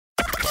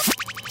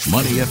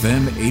Money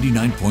FM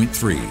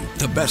 89.3,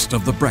 the best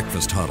of the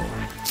breakfast huddle.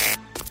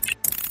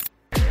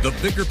 The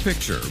bigger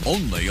picture,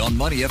 only on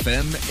Money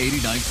FM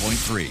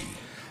 89.3.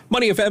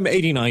 Money FM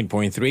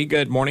 89.3.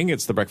 Good morning.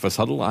 It's the Breakfast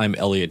Huddle. I'm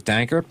Elliot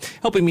Danker.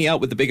 Helping me out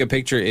with the bigger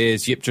picture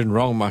is Yip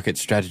Junrong, market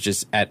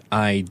strategist at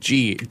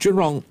IG.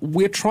 Junrong,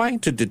 we're trying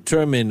to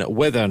determine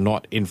whether or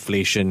not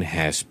inflation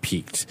has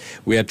peaked.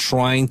 We are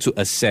trying to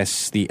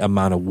assess the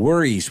amount of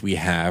worries we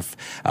have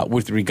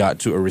with regard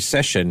to a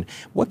recession.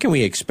 What can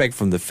we expect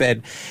from the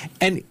Fed?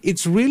 And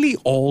it's really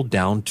all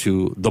down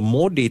to the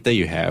more data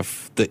you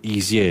have, the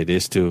easier it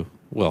is to,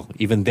 well,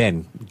 even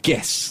then,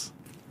 guess.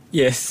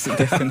 Yes,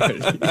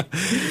 definitely.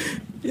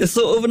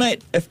 So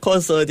overnight, of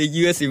course, the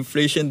US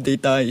inflation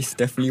data is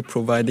definitely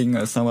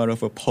providing somewhat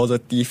of a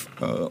positive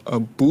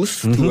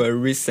boost to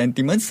risk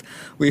sentiments,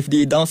 with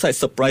the downside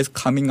surprise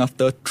coming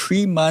after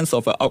 3 months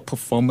of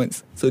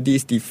outperformance. So this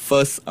is the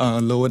first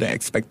lower than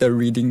expected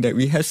reading that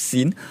we have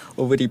seen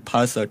over the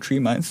past 3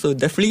 months. So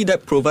definitely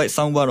that provides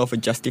somewhat of a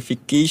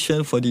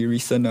justification for the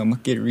recent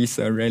market risk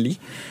rally.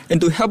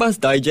 And to help us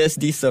digest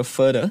this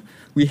further,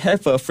 we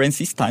have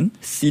Francis Tan,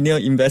 Senior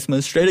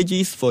Investment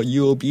Strategist for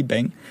UOB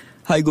Bank.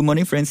 Hi, good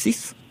morning,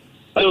 Francis.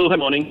 Hello, good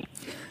morning.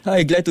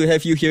 Hi, glad to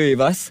have you here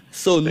with us.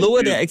 So,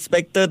 lower than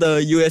expected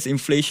US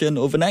inflation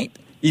overnight.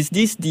 Is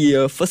this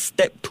the first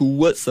step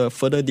towards a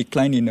further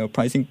decline in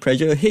pricing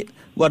pressure ahead?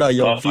 What are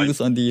your views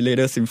on the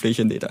latest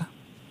inflation data?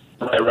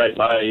 Right.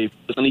 I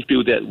personally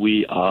feel that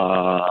we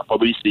are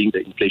probably seeing the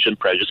inflation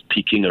pressures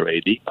peaking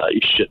already.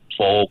 It should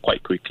fall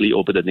quite quickly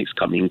over the next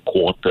coming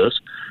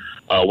quarters.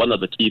 One of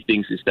the key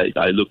things is that if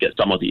I look at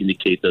some of the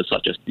indicators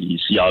such as the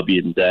CRB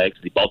index,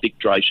 the Baltic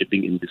dry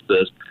shipping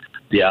indices,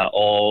 they are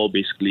all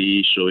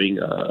basically showing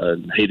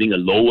heading a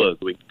lower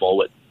going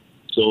forward.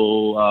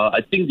 So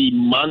I think the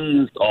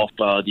months of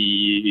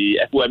the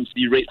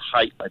FOMC rate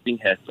hike, I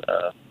think, has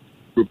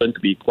proven to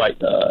be quite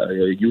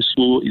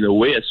useful in a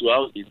way as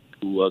well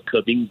into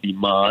curbing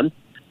demand.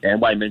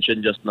 And what I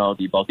mentioned just now,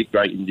 the Baltic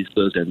dry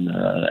indices and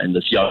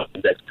the CRB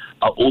index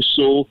are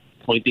also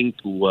pointing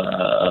to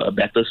a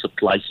better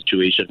supply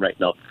situation right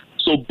now.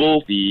 So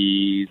both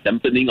the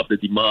dampening of the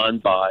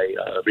demand by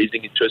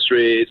raising interest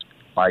rates,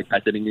 by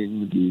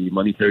tightening the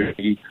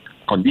monetary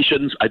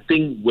conditions, I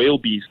think we'll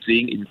be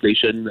seeing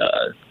inflation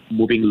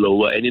moving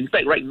lower. And in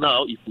fact, right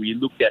now, if we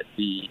look at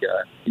the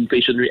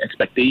inflationary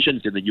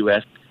expectations in the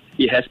US,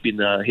 it has been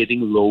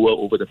heading lower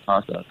over the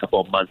past couple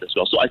of months as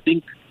well. So I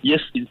think, yes,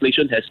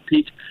 inflation has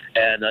peaked,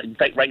 and in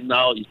fact, right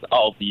now, it's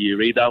out of the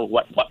radar.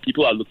 What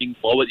people are looking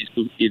forward is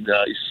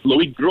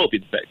slowing growth,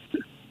 in fact.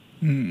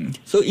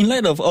 So in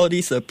light of all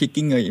this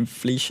peaking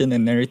inflation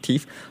and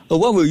narrative,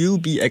 what will you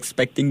be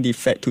expecting the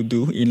Fed to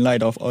do in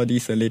light of all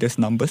these latest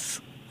numbers?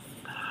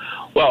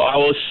 Well, I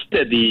will say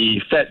that the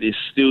Fed is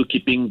still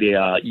keeping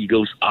their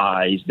eagle's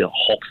eyes, their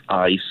hawk's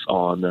eyes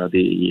on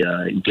the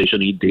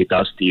inflationary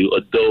data still,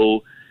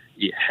 although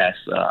it has,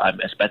 I'm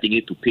expecting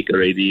it to peak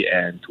already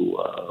and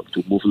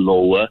to move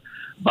lower.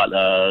 But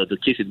the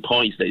case in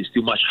point is that it's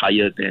still much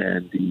higher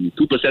than the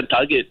 2%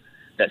 target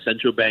that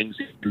central banks,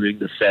 including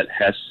the Fed,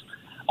 has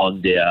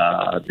on their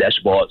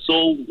dashboard.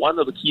 So one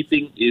of the key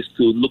things is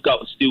to look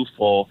out still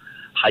for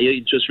higher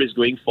interest rates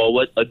going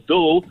forward,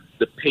 although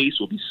the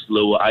pace will be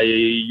slower. I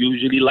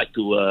usually like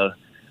to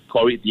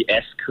call it the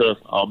S-curve.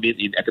 I mean,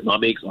 in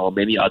economics or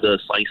many other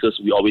sciences,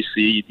 we always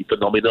see the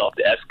phenomenon of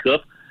the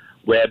S-curve,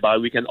 whereby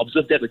we can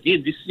observe that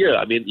again this year.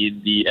 I mean,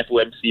 in the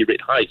FOMC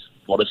rate hikes,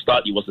 for the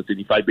start, it was a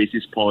 25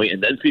 basis point,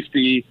 and then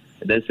 50,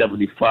 and then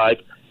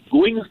 75.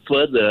 Going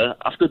further,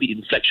 after the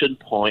inflection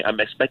point, I'm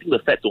expecting the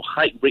Fed to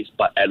hike rates,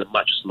 but at a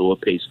much slower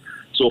pace.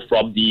 So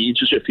from the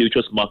interest rate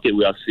futures market,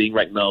 we are seeing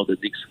right now the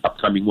next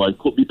upcoming one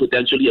could be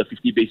potentially a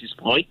 50 basis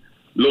point,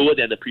 lower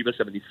than the previous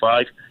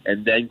 75,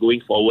 and then going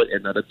forward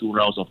another 2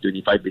 rounds of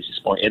 25 basis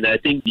point. And I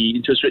think the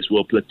interest rates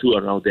will plateau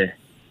around there.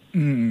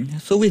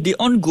 So with the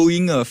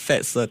ongoing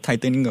Fed's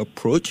tightening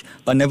approach,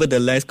 but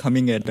nevertheless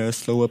coming at a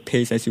slower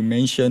pace, as you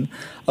mentioned,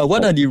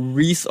 what are the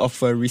risks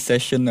of a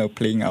recession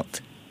playing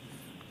out?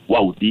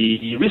 Wow,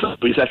 the risk of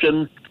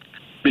recession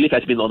really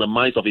has been on the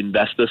minds of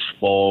investors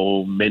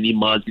for many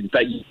months. In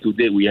fact,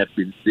 today we have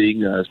been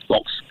seeing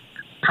stocks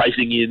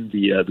pricing in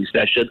the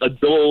recession,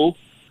 although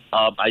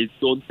I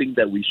don't think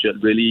that we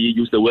should really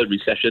use the word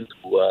recession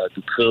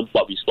to term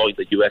what we saw in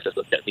the US as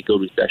a technical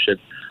recession.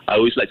 I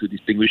always like to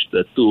distinguish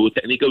the two.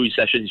 Technical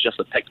recession is just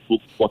a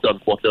textbook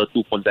quarter-on-quarter,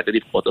 2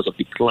 consecutive quarters of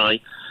decline,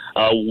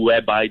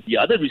 whereby the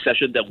other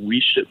recession that we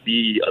should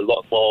be a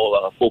lot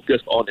more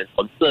focused on and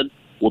concerned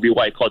will be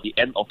what I call the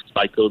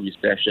end-of-cycle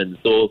recession.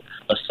 So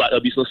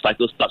a business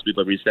cycle starts with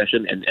a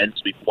recession and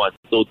ends with one.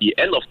 So the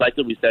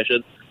end-of-cycle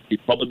recession, the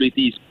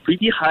probability is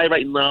pretty high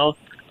right now.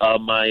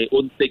 My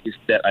own take is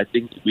that I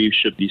think we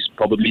should be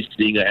probably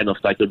seeing an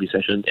end-of-cycle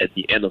recession at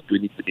the end of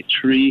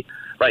 2023.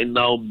 Right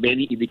now,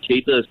 many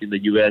indicators in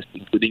the US,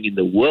 including in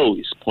the world,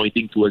 is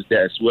pointing towards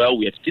that as well.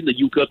 We have seen the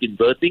yield curve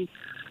inverting,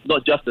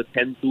 not just the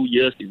 10-2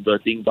 years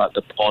inverting, but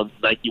upon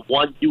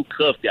 91 yield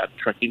curve they are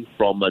tracking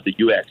from the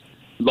US.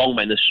 Long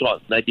minus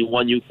short,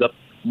 91 yield curve,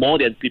 more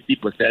than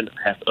 50%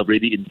 have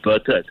already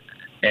inverted.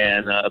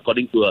 And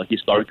according to a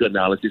historical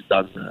analysis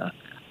done,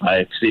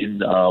 I've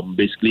seen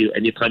basically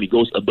anytime it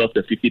goes above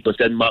the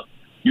 50% mark,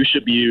 you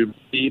should be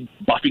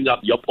buffing up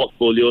your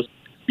portfolios,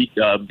 be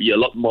a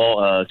lot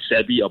more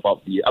savvy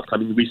about the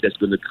upcoming risk that's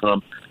going to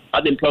come.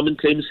 Unemployment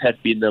claims have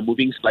been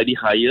moving slightly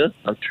higher,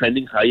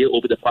 trending higher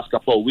over the past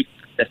couple of weeks.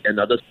 That's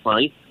another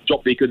sign.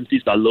 Job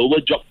vacancies are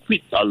lower, job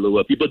quits are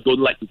lower. People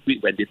don't like to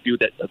quit when they feel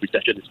that a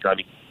recession is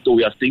coming. So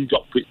we are seeing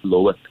job quits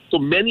lower. So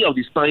many of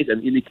these signs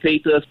and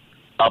indicators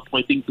are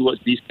pointing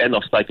towards this end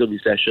of cycle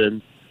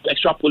recession. To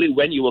extrapolate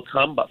when it will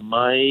come, but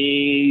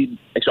my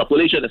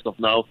extrapolation as of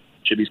now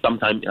should be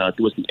sometime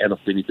towards the end of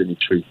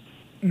 2023.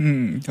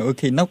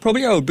 Okay, now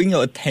probably I will bring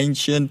your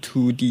attention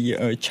to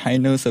the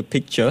China's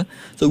picture.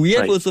 So we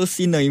have also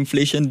seen the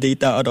inflation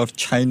data out of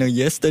China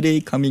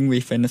yesterday coming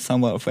with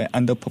somewhat of an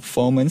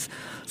underperformance.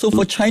 So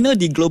for China,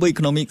 the global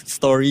economic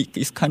story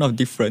is kind of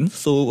different.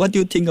 So what do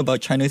you think about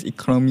China's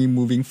economy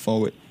moving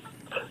forward?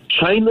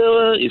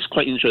 China is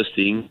quite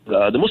interesting.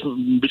 The most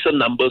recent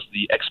numbers,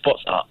 the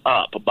exports are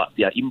up, but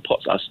their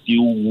imports are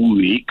still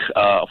weak.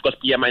 Of course,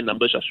 PMI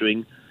numbers are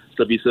showing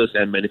services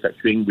and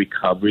manufacturing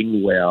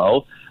recovering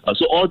well.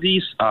 So all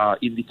these are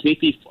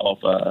indicative of,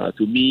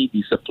 to me,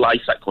 the supply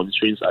side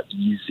constraints are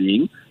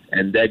easing,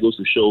 and that goes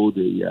to show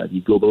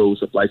the global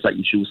supply side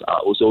issues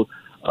are also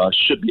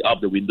should be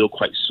out the window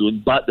quite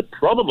soon. But the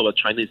problem about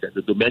China is that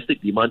the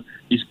domestic demand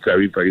is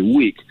very, very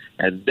weak,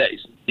 and that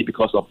is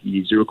because of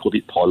the zero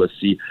COVID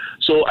policy.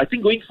 So I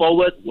think going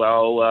forward, they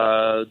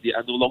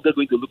are no longer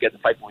going to look at the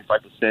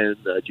 5.5%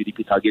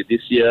 GDP target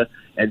this year,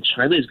 and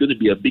China is going to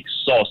be a big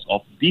source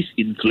of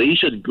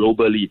disinflation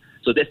globally.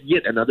 So that's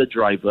yet another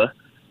driver.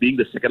 Being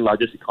the second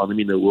largest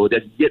economy in the world,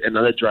 that's yet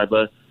another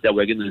driver that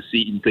we're going to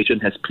see inflation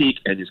has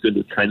peaked and is going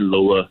to trend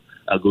lower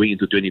going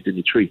into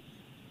 2023.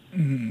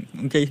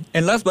 Okay,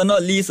 and last but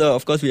not least,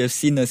 of course, we have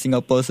seen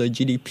Singapore's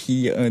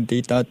GDP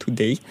data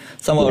today,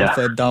 somewhat of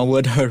a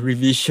downward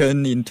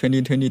revision in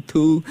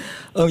 2022.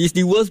 Is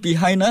the worst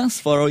behind us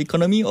for our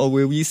economy, or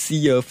will we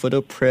see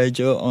further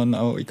pressure on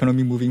our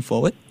economy moving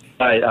forward?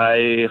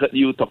 I heard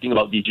you talking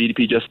about the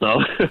GDP just now.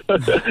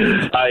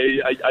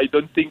 I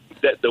don't think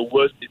that the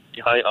worst is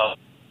behind us.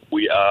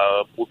 We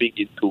are moving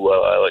into,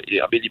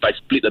 if I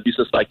split the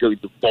business cycle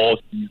into 4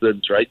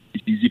 seasons, right,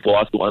 it's easy for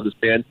us to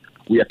understand.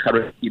 We are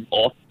currently in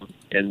autumn,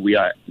 and we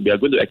are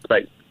going to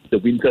expect the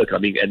winter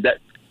coming, and that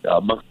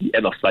marks the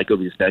end of cycle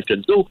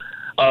recession. So,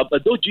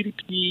 but though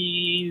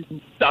GDP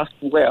does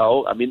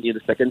well, in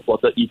the second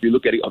quarter, if you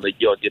look at it on a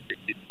year-on-year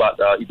basis, but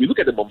if you look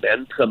at the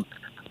momentum,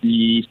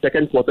 the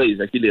second quarter is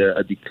actually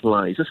a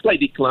decline. It's a slight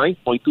decline,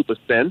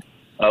 0.2%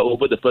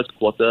 over the first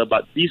quarter,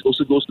 but this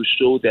also goes to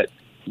show that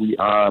we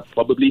are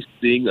probably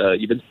seeing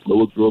even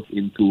slower growth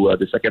into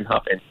the second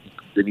half and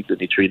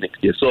 2023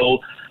 next year. So,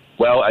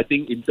 well, I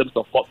think in terms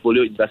of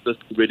portfolio, investors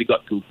really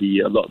got to be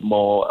a lot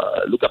more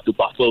look up to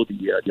buffer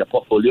their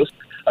portfolios.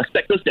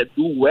 Sectors that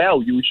do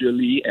well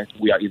usually, as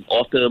we are in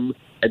autumn,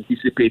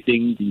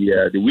 anticipating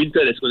the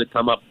winter that's going to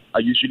come up,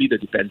 are usually the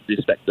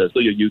defensive sectors. So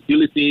your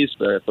utilities,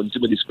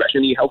 consumer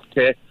discretionary,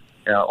 healthcare,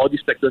 all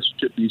these sectors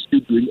should be still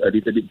doing a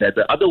little bit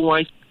better.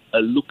 Otherwise,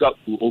 look out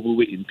to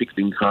overweight in fixed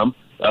income.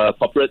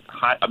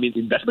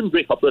 Investment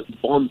grade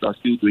corporate bonds are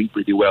still doing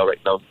pretty well right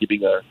now,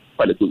 giving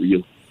quite a good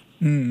yield.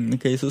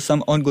 Okay, so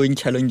some ongoing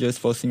challenges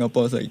for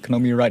Singapore's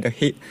economy right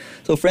ahead.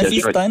 So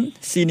Francis Tan,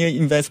 Senior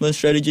Investment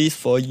Strategist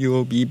for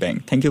UOB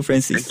Bank. Thank you,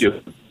 Francis. Thank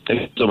you.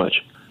 Thank you so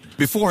much.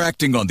 Before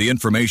acting on the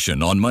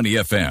information on Money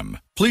FM,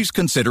 please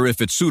consider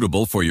if it's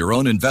suitable for your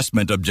own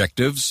investment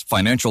objectives,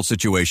 financial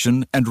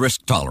situation, and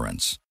risk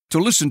tolerance. To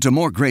listen to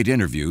more great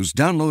interviews,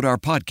 download our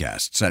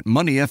podcasts at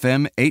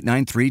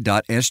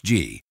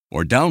moneyfm893.sg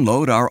or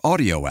download our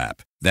audio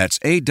app. That's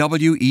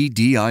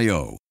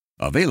AWEDIO.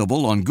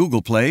 Available on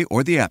Google Play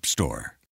or the App Store.